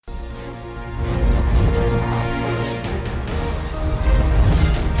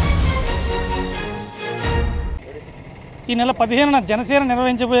ఈ నెల 15న జనసేన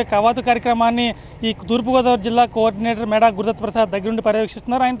నిర్వహించబోయే కవాతు కార్యక్రమాన్ని ఈ తూర్పుగోదావరి జిల్లా కోఆర్డినేటర్ మేడా గురుదత్ ప్రసాద్ దగ్గర నుండి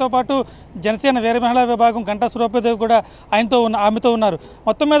పర్యవేక్షిస్తున్నారు. ఆయనతో పాటు జనసేన వీరమహిళా విభాగం గంటా స్వరూప దేవి కూడా ఆమెతో ఉన్నారు.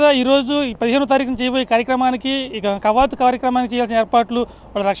 మొత్తం మీద ఈరోజు 15వ తారీఖున చేయబోయే కార్యక్రమానికి ఇక కవాతు కార్యక్రమానికి చేయాల్సిన ఏర్పాట్లు,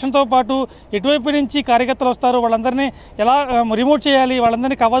 వాళ్ళ రక్షణతో పాటు ఎటువైపు నుంచి కార్యకర్తలు వస్తారు, వాళ్ళందరినీ ఎలా రిమోట్ చేయాలి,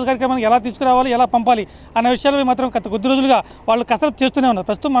 వాళ్ళందరినీ కవాతు కార్యక్రమానికి ఎలా తీసుకురావాలి, ఎలా పంపాలి అన్న విషయాలపై మాత్రం గత కొద్ది రోజులుగా వాళ్ళు కసరత్తు చేస్తూనే ఉన్నారు.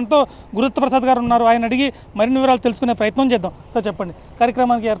 ప్రస్తుతం మనతో గురుదత్ ప్రసాద్ గారు ఉన్నారు. ఆయన అడిగి మరిన్ని వివరాలు తెలుసుకునే ప్రయత్నం చేద్దాం. సార్ చెప్పండి,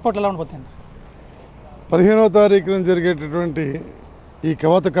 కార్యక్రమానికి ఏర్పాట్లు ఎలా ఉండబోతాయండి? 15వ తారీఖున జరిగేటటువంటి ఈ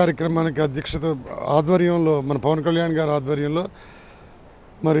కవాతు కార్యక్రమానికి అధ్యక్షత ఆధ్వర్యంలో మన పవన్ కళ్యాణ్ గారి ఆధ్వర్యంలో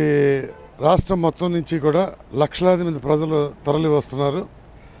మరి రాష్ట్రం మొత్తం నుంచి కూడా లక్షలాది మంది ప్రజలు తరలి వస్తున్నారు.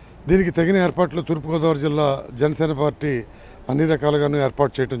 దీనికి తగిన ఏర్పాట్లు తూర్పుగోదావరి జిల్లా జనసేన పార్టీ అన్ని రకాలుగాను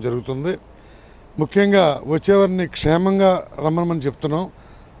ఏర్పాటు చేయడం జరుగుతుంది. ముఖ్యంగా వచ్చేవారిని క్షేమంగా రమ్మని చెప్తున్నాం.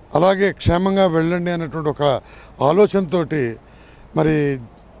 అలాగే క్షేమంగా వెళ్ళండి అనేటువంటి ఒక ఆలోచనతో మరి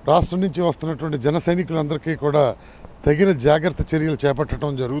రాష్ట్రం నుంచి వస్తున్నటువంటి జన సైనికులందరికీ కూడా తగిన జాగ్రత్త చర్యలు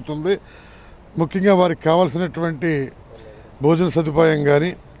చేపట్టడం జరుగుతుంది. ముఖ్యంగా వారికి కావాల్సినటువంటి భోజన సదుపాయం కానీ,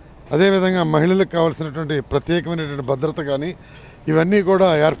 అదేవిధంగా మహిళలకు కావాల్సినటువంటి ప్రత్యేకమైనటువంటి భద్రత కానీ ఇవన్నీ కూడా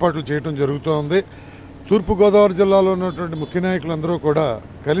ఏర్పాట్లు చేయడం జరుగుతోంది. తూర్పుగోదావరి జిల్లాలో ఉన్నటువంటి ముఖ్య నాయకులందరూ కూడా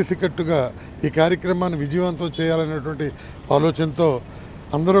కలిసికట్టుగా ఈ కార్యక్రమాన్ని విజయవంతం చేయాలనేటువంటి ఆలోచనతో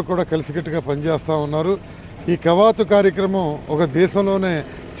అందరూ కూడా కలిసికట్టుగా పనిచేస్తూ ఉన్నారు. ఈ కవాతు కార్యక్రమం ఒక దేశంలోనే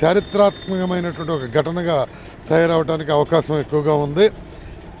చారిత్రాత్మకమైనటువంటి ఒక ఘటనగా తయారవడానికి అవకాశం ఎక్కువగా ఉంది.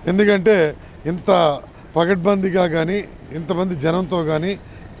 ఎందుకంటే ఇంత పగడ్బందీగా కానీ, ఇంతమంది జనంతో కానీ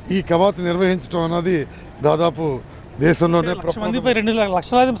ఈ కవాతు నిర్వహించడం అన్నది దాదాపు దేశంలోనే 2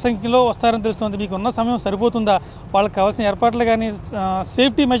 లక్షలాది సంఖ్యలో వస్తారని తెలుస్తుంది. మీకు ఉన్న సమయం సరిపోతుందా? వాళ్ళకి కావాల్సిన ఏర్పాట్లు కానీ,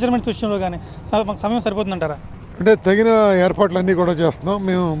 సేఫ్టీ మెజర్మెంట్స్ విషయంలో కానీ సమయం సరిపోతుందంటారా? అంటే తగిన ఏర్పాట్లన్నీ కూడా చేస్తున్నాం.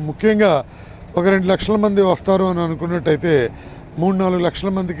 మేము ముఖ్యంగా ఒక 2 లక్షల మంది వస్తారు అని అనుకున్నట్టయితే 3-4 లక్షల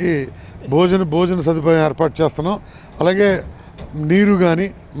మందికి భోజన సదుపాయం ఏర్పాటు చేస్తున్నాం. అలాగే నీరు కానీ,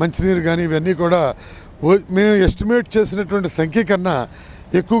 మంచినీరు కానీ ఇవన్నీ కూడా మేము ఎస్టిమేట్ చేసినటువంటి సంఖ్య కన్నా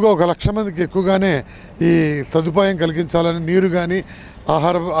ఎక్కువగా 1 లక్ష మందికి ఎక్కువగానే ఈ సదుపాయం కలిగించాలని, నీరు కానీ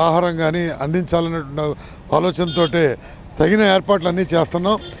ఆహారం కానీ అందించాలనేటువంటి ఆలోచనతో తగిన ఏర్పాట్లన్నీ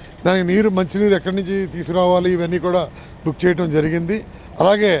చేస్తున్నాం. దానికి మంచినీరు ఎక్కడి నుంచి తీసుకురావాలి ఇవన్నీ కూడా బుక్ చేయడం జరిగింది.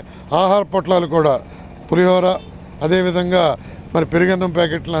 అలాగే ఆహార పొట్లాలు కూడా పులిహోర, అదేవిధంగా మరి పెరుగన్నం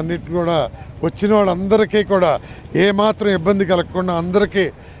ప్యాకెట్లు అన్నిటి కూడా వచ్చిన వాళ్ళందరికీ కూడా ఏమాత్రం ఇబ్బంది కలగకుండా అందరికీ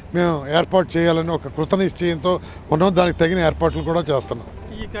మేము ఏర్పాటు చేయాలని ఒక కృత నిశ్చయంతో ఉన్నాం. దానికి తగిన ఏర్పాట్లు కూడా చేస్తున్నాం.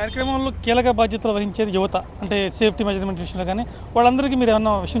 ఈ కార్యక్రమంలో కీలక బాధ్యతలు వహించేది యువత, అంటే సేఫ్టీ మెజర్మెంట్ విషయంలో కానీ వాళ్ళందరికీ మీరు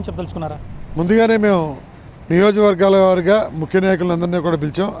ఏమన్నా విషయం చెప్పదలుచుకున్నారా? ముందుగానే మేము నియోజకవర్గాల వారిగా ముఖ్య నాయకులందరినీ కూడా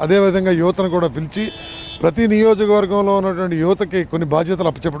పిలిచాం. అదేవిధంగా యువతను కూడా పిలిచి ప్రతి నియోజకవర్గంలో ఉన్నటువంటి యువతకి కొన్ని బాధ్యతలు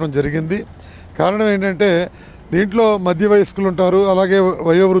అప్పచెప్పడం జరిగింది. కారణం ఏంటంటే దీంట్లో మధ్య వయస్కులు ఉంటారు, అలాగే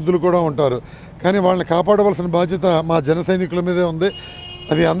వయోవృద్ధులు కూడా ఉంటారు. కానీ వాళ్ళని కాపాడవలసిన బాధ్యత మా జన సైనికుల మీదే ఉంది.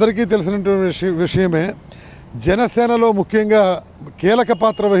 అది అందరికీ తెలిసినటువంటి విషయమే. జనసేనలో ముఖ్యంగా కీలక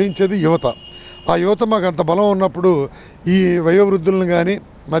పాత్ర వహించేది యువత. ఆ యువత మాకు అంత బలం ఉన్నప్పుడు ఈ వయోవృద్ధులను కానీ,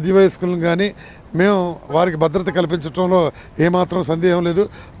 మధ్య వయస్కులను కానీ మేము వారికి భద్రత కల్పించడంలో ఏమాత్రం సందేహం లేదు.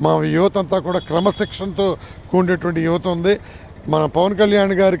 మా యువత అంతా కూడా క్రమశిక్షణతో కూడినటువంటి యువత ఉంది. మన పవన్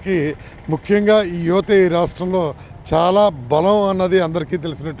కళ్యాణ్ గారికి ముఖ్యంగా ఈ యువత ఈ రాష్ట్రంలో చాలా బలం అన్నది అందరికీ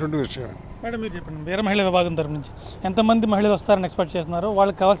తెలిసినటువంటి విషయం. మేడం, మీరు చెప్పండి, వీరమహిళ విభాగం తరఫు నుంచి ఎంతమంది మహిళలు వస్తారని ఎక్స్పెక్ట్ చేస్తున్నారు?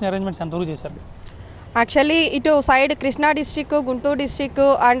 వాళ్ళకి కావాల్సిన అరేంజ్మెంట్స్ ఎంతవరకు చేశారు? యాక్చువల్లీ ఇటు side Krishna district, Guntur district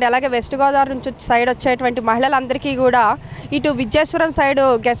and అలాగే వెస్ట్ గోదావరి నుంచి సైడ్ వచ్చేటువంటి మహిళలందరికీ కూడా ఇటు విద్యేశ్వరం సైడ్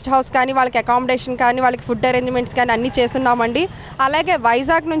గెస్ట్ హౌస్ కానీ, వాళ్ళకి అకామిడేషన్ కానీ, వాళ్ళకి ఫుడ్ అరేంజ్మెంట్స్ కానీ అన్నీ చేస్తున్నామండి. అలాగే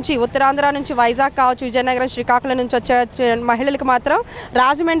వైజాగ్ నుంచి, ఉత్తరాంధ్ర నుంచి వైజాగ్ కావచ్చు, విజయనగరం, శ్రీకాకుళం నుంచి వచ్చే మహిళలకు మాత్రం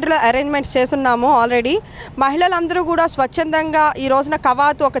రాజమండ్రిలో అరేంజ్మెంట్స్ చేస్తున్నాము ఆల్రెడీ. మహిళలందరూ కూడా స్వచ్ఛందంగా ఈ రోజున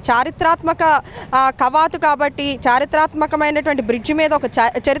కవాతు ఒక చారిత్రాత్మక కవాతు కాబట్టి, చారిత్రాత్మకమైనటువంటి బ్రిడ్జ్ మీద ఒక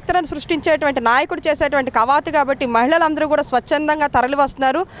చరిత్రను సృష్టించేటువంటి నాయకుడు చేసేటువంటి కవాతు కాబట్టి మహిళలందరూ కూడా స్వచ్ఛందంగా తరలి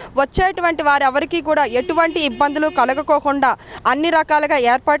వస్తున్నారు. వచ్చేటువంటి వారు ఎవరికి కూడా ఎటువంటి ఇబ్బందులు కలగకోకుండా అన్ని రకాలుగా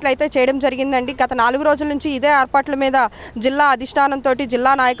ఏర్పాట్లు అయితే చేయడం జరిగిందండి. గత 4 రోజుల నుంచి ఇదే ఏర్పాట్ల మీద జిల్లా అధిష్టానంతో,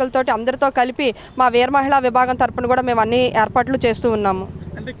 జిల్లా నాయకులతో అందరితో కలిపి మా వీరమహిళా విభాగం తరపున కూడా మేము అన్ని ఏర్పాట్లు చేస్తూ ఉన్నాము.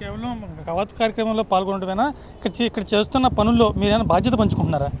 అంటే కేవలం కవాతు కార్యక్రమంలో పాల్గొనడమేనా? ఇక్కడ చేస్తున్న పనుల్లో మీరేమైనా బాధ్యత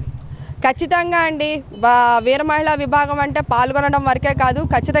పంచుకుంటున్నారా? ఖచ్చితంగా అండి. వీర మహిళా విభాగం అంటే పాల్గొనడం వరకే కాదు,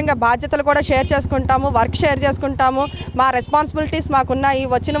 ఖచ్చితంగా బాధ్యతలు కూడా షేర్ చేసుకుంటాము, వర్క్ షేర్ చేసుకుంటాము. మా రెస్పాన్సిబిలిటీస్ మాకున్నాయి.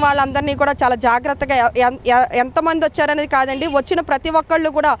 వచ్చిన వాళ్ళందరినీ కూడా చాలా జాగ్రత్తగా ఎంతమంది వచ్చారనేది కాదండి, వచ్చిన ప్రతి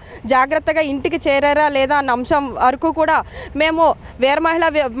ఒక్కళ్ళు కూడా జాగ్రత్తగా ఇంటికి చేరారా లేదా అన్న అంశం వరకు కూడా మేము వీర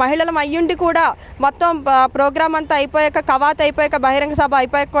మహిళలం అయ్యుండి కూడా మొత్తం ప్రోగ్రామ్ అంతా అయిపోయాక, కవాత్ అయిపోయాక, బహిరంగ సభ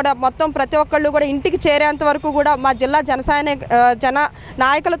అయిపోయాక కూడా మొత్తం ప్రతి ఒక్కళ్ళు కూడా ఇంటికి చేరేంత వరకు కూడా మా జిల్లా జన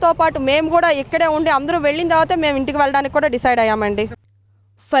నాయకులతో పాటు మేము కూడా ఇక్కడే ఉండి అందరూ వెళ్ళిన తర్వాత మేము ఇంటికి వెళ్ళడానికి కూడా decide అయ్యామండి.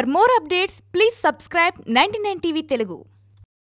 For more updates please subscribe 99 TV Telugu.